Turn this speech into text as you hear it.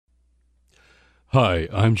Hi,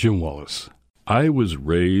 I'm Jim Wallis. I was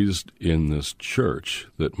raised in this church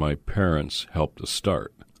that my parents helped us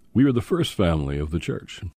start. We were the first family of the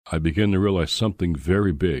church. I began to realize something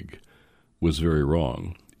very big was very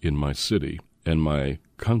wrong in my city and my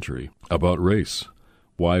country about race,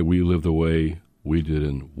 why we live the way we did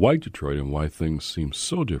in white Detroit and why things seem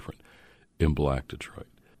so different in black Detroit.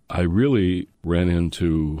 I really ran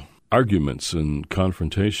into arguments and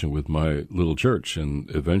confrontation with my little church, and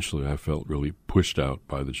eventually I felt really pushed out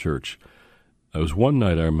by the church. There was one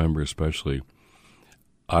night I remember especially,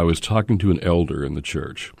 I was talking to an elder in the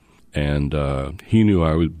church, and he knew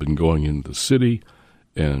I had been going into the city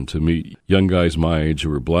and to meet young guys my age who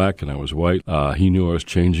were black and I was white. He knew I was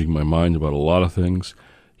changing my mind about a lot of things.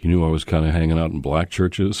 He knew I was kind of hanging out in black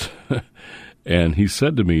churches. And he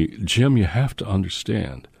said to me, Jim, you have to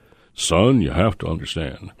understand. Son, you have to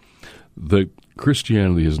understand that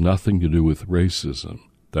Christianity has nothing to do with racism.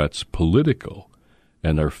 That's political,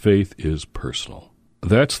 and our faith is personal.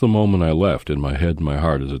 That's the moment I left in my head and my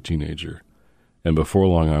heart as a teenager. And before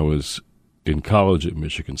long, I was in college at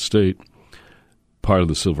Michigan State, part of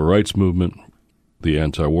the civil rights movement, the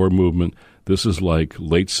anti-war movement. This is like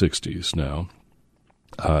late 60s now.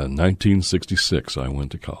 1966, I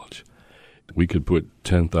went to college. We could put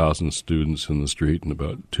 10,000 students in the street in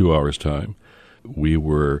about 2 hours' time. We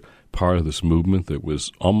were part of this movement that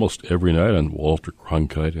was almost every night on Walter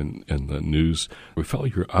Cronkite and the news. We felt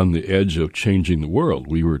like we were on the edge of changing the world.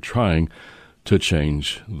 We were trying to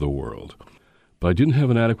change the world. But I didn't have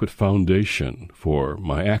an adequate foundation for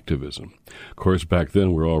my activism. Of course, back then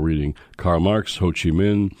we were all reading Karl Marx, Ho Chi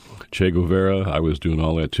Minh, Che Guevara. I was doing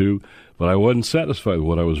all that too. But I wasn't satisfied with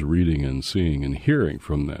what I was reading and seeing and hearing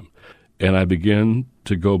from them. And I began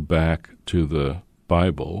to go back to the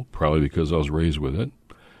Bible, probably because I was raised with it.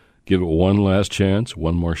 Give it one last chance,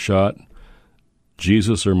 one more shot.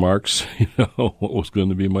 Jesus or Marx, what was going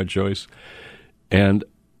to be my choice? And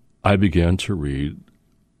I began to read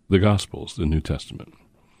the Gospels, the New Testament.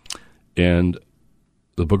 And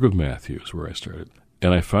the book of Matthew is where I started.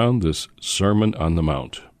 And I found this Sermon on the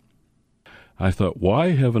Mount. I thought,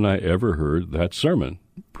 why haven't I ever heard that sermon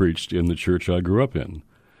preached in the church I grew up in?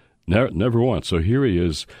 Never once. So here he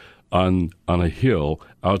is on a hill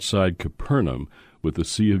outside Capernaum with the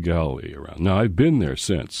Sea of Galilee around. Now, I've been there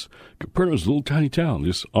since. Capernaum's a little tiny town.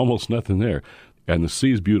 There's almost nothing there. And the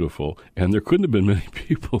sea is beautiful, and there couldn't have been many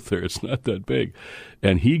people there. It's not that big.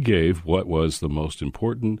 And he gave what was the most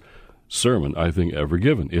important sermon, I think, ever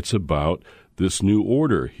given. It's about this new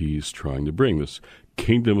order he's trying to bring, this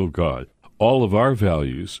kingdom of God. All of our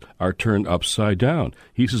values are turned upside down.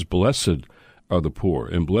 He says, blessed are the poor,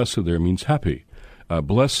 and blessed there means happy.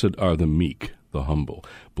 Blessed are the meek, the humble.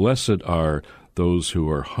 Blessed are those who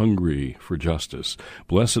are hungry for justice.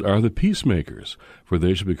 Blessed are the peacemakers, for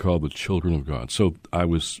they shall be called the children of God. So I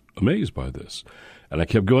was amazed by this. And I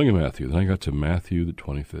kept going in Matthew. Then I got to Matthew, the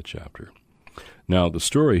 25th chapter. Now, the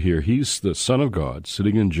story here, he's the Son of God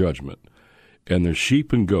sitting in judgment. And they're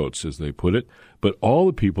sheep and goats, as they put it. But all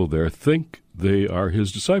the people there think they are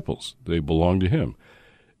his disciples. They belong to him.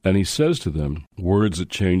 And he says to them words that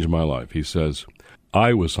changed my life. He says,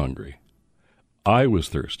 I was hungry. I was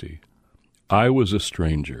thirsty. I was a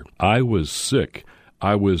stranger. I was sick.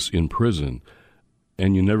 I was in prison.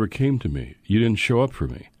 And you never came to me. You didn't show up for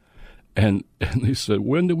me. And they said,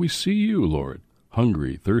 when do we see you, Lord?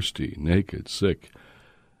 Hungry, thirsty, naked, sick,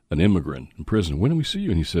 an immigrant in prison. When do we see you?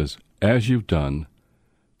 And he says, as you've done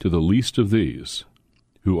to the least of these,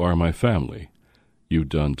 who are my family, you've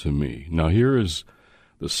done to me. Now here is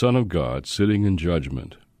the Son of God sitting in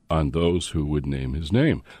judgment on those who would name his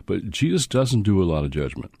name. But Jesus doesn't do a lot of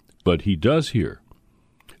judgment. But he does here.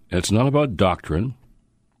 And it's not about doctrine.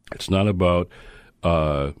 It's not about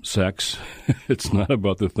sex. It's not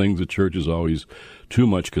about the things the church is always too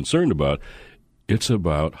much concerned about. It's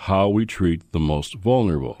about how we treat the most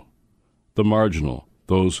vulnerable, the marginal,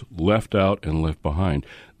 those left out and left behind.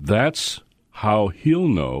 That's how he'll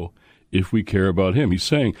know if we care about him. He's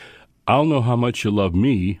saying, I'll know how much you love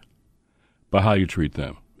me by how you treat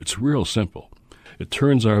them. It's real simple. It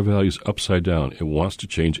turns our values upside down. It wants to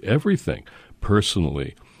change everything,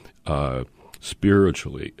 personally,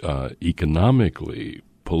 spiritually, economically,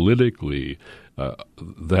 politically.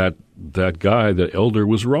 That guy, that elder,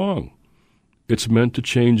 was wrong. It's meant to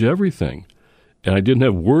change everything. And I didn't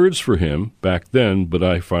have words for him back then, but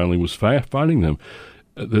I finally was finding them.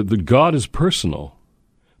 The God is personal,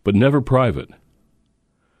 but never private.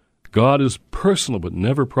 God is personal, but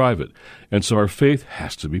never private. And so our faith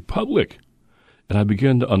has to be public. And I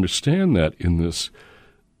began to understand that in this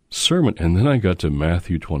sermon. And then I got to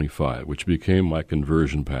Matthew 25, which became my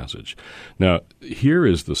conversion passage. Now, here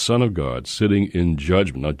is the Son of God sitting in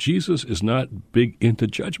judgment. Now, Jesus is not big into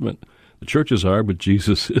judgment. The churches are, but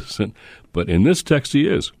Jesus isn't. But in this text, he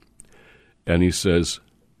is. And he says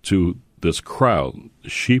to this crowd,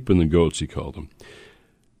 sheep and the goats, he called them,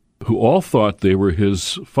 who all thought they were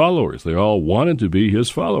his followers. They all wanted to be his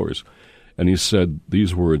followers. And he said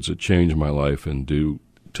these words that changed my life and do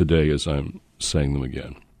today as I'm saying them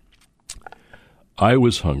again. I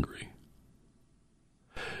was hungry,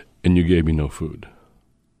 and you gave me no food.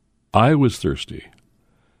 I was thirsty.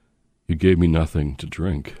 You gave me nothing to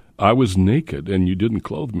drink. I was naked, and you didn't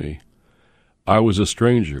clothe me. I was a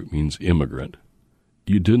stranger, it means immigrant.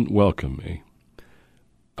 You didn't welcome me.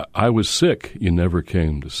 I was sick. You never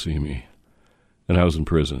came to see me. And I was in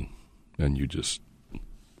prison, and you just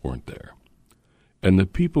weren't there. And the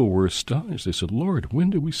people were astonished. They said, Lord,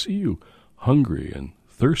 when did we see you hungry and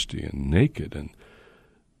thirsty and naked and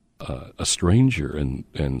a stranger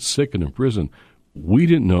and sick and in prison? We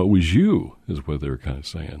didn't know it was you, is what they were kind of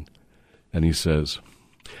saying. And he says,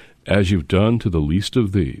 as you've done to the least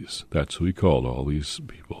of these, that's who he called all these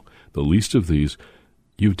people, the least of these,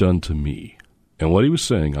 you've done to me. And what he was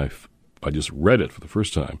saying, I just read it for the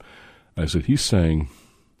first time. I said, he's saying,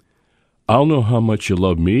 I'll know how much you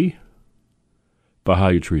love me by how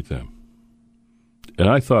you treat them. And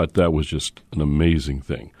I thought that was just an amazing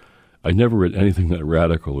thing. I never read anything that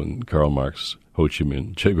radical in Karl Marx, Ho Chi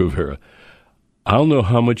Minh, Che Guevara. I'll know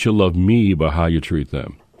how much you love me by how you treat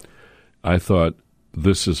them. I thought,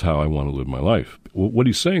 this is how I want to live my life. What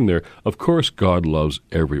he's saying there, of course God loves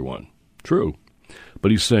everyone. True. But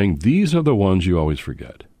he's saying these are the ones you always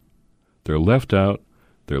forget. They're left out.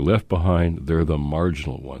 They're left behind. They're the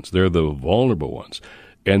marginal ones. They're the vulnerable ones.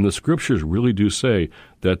 And the scriptures really do say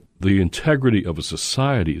that the integrity of a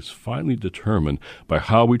society is finally determined by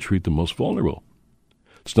how we treat the most vulnerable.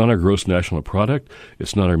 It's not our gross national product.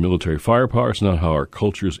 It's not our military firepower. It's not how our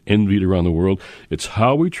culture is envied around the world. It's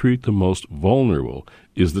how we treat the most vulnerable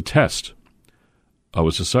is the test of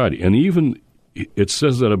a society. And even it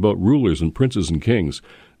says that about rulers and princes and kings.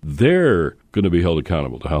 They're going to be held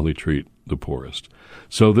accountable to how they treat the poorest.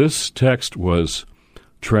 So this text was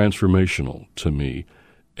transformational to me,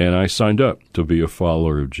 and I signed up to be a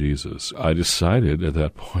follower of Jesus. I decided at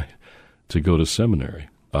that point to go to seminary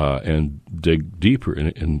and dig deeper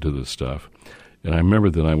into this stuff. And I remember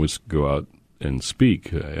that I would go out and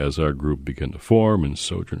speak as our group began to form and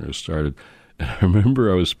Sojourners started. And I remember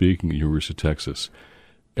I was speaking at the University of Texas,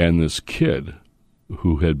 and this kid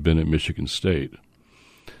who had been at Michigan State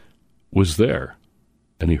was there,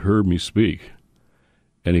 and he heard me speak,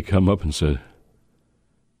 and he come up and said,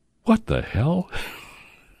 "What the hell?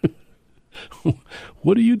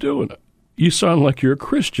 What are you doing? You sound like you're a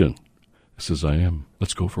Christian." I says, "I am.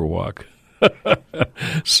 Let's go for a walk."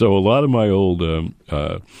 So a lot of my old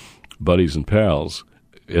buddies and pals,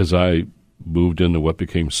 as I moved into what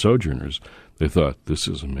became Sojourners, they thought, this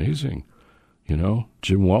is amazing. You know,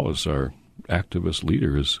 Jim Wallis, our activist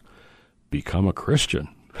leader, has become a Christian.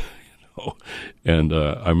 And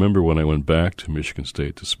I remember when I went back to Michigan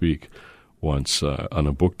State to speak once on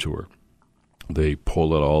a book tour, they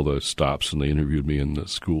pulled out all the stops and they interviewed me in the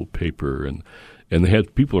school paper, and they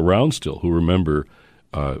had people around still who remember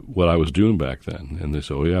what I was doing back then. And they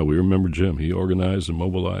said, "Oh yeah, we remember Jim. He organized and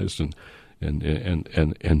mobilized, and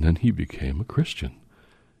then he became a Christian."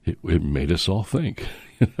 It made us all think,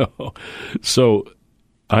 you know. So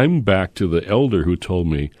I'm back to the elder who told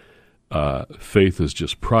me faith is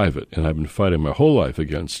just private, and I've been fighting my whole life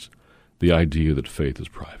against the idea that faith is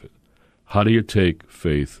private. How do you take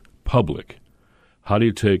faith public? How do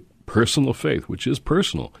you take personal faith, which is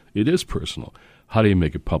personal? It is personal. How do you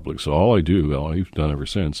make it public? So all I've done ever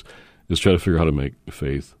since, is try to figure out how to make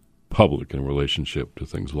faith public in relationship to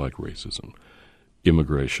things like racism,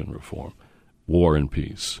 immigration reform, war and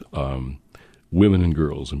peace, women and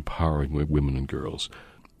girls, empowering women and girls.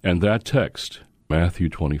 And that text, Matthew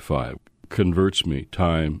 25, converts me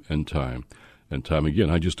time and time and time again.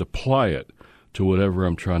 I just apply it to whatever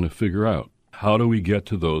I'm trying to figure out. How do we get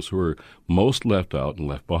to those who are most left out and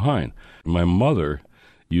left behind? My mother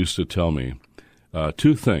used to tell me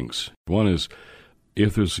two things. One is,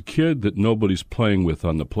 if there's a kid that nobody's playing with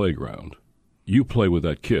on the playground, you play with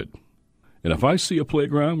that kid. And if I see a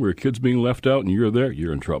playground where a kid's being left out and you're there,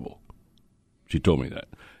 you're in trouble. She told me that.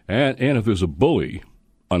 And if there's a bully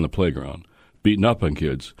on the playground beating up on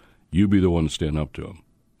kids, you be the one to stand up to him.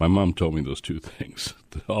 My mom told me those two things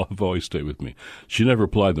that have always stayed with me. She never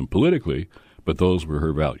applied them politically, but those were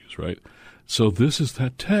her values, right? So this is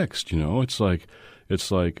that text, you know. It's like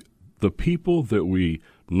the people that we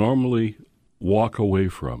normally walk away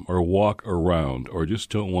from or walk around or just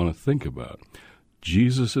don't want to think about.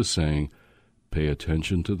 Jesus is saying, pay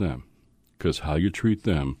attention to them, because how you treat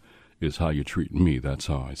them is how you treat me. That's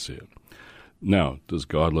how I see it. Now, does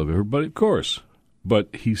God love everybody? Of course.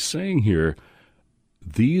 But he's saying here,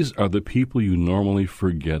 these are the people you normally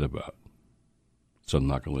forget about. So I'm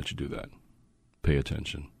not going to let you do that. Pay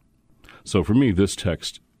attention. So for me, this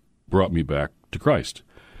text brought me back to Christ,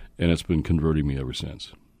 and it's been converting me ever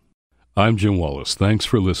since. I'm Jim Wallis. Thanks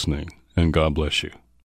for listening, and God bless you.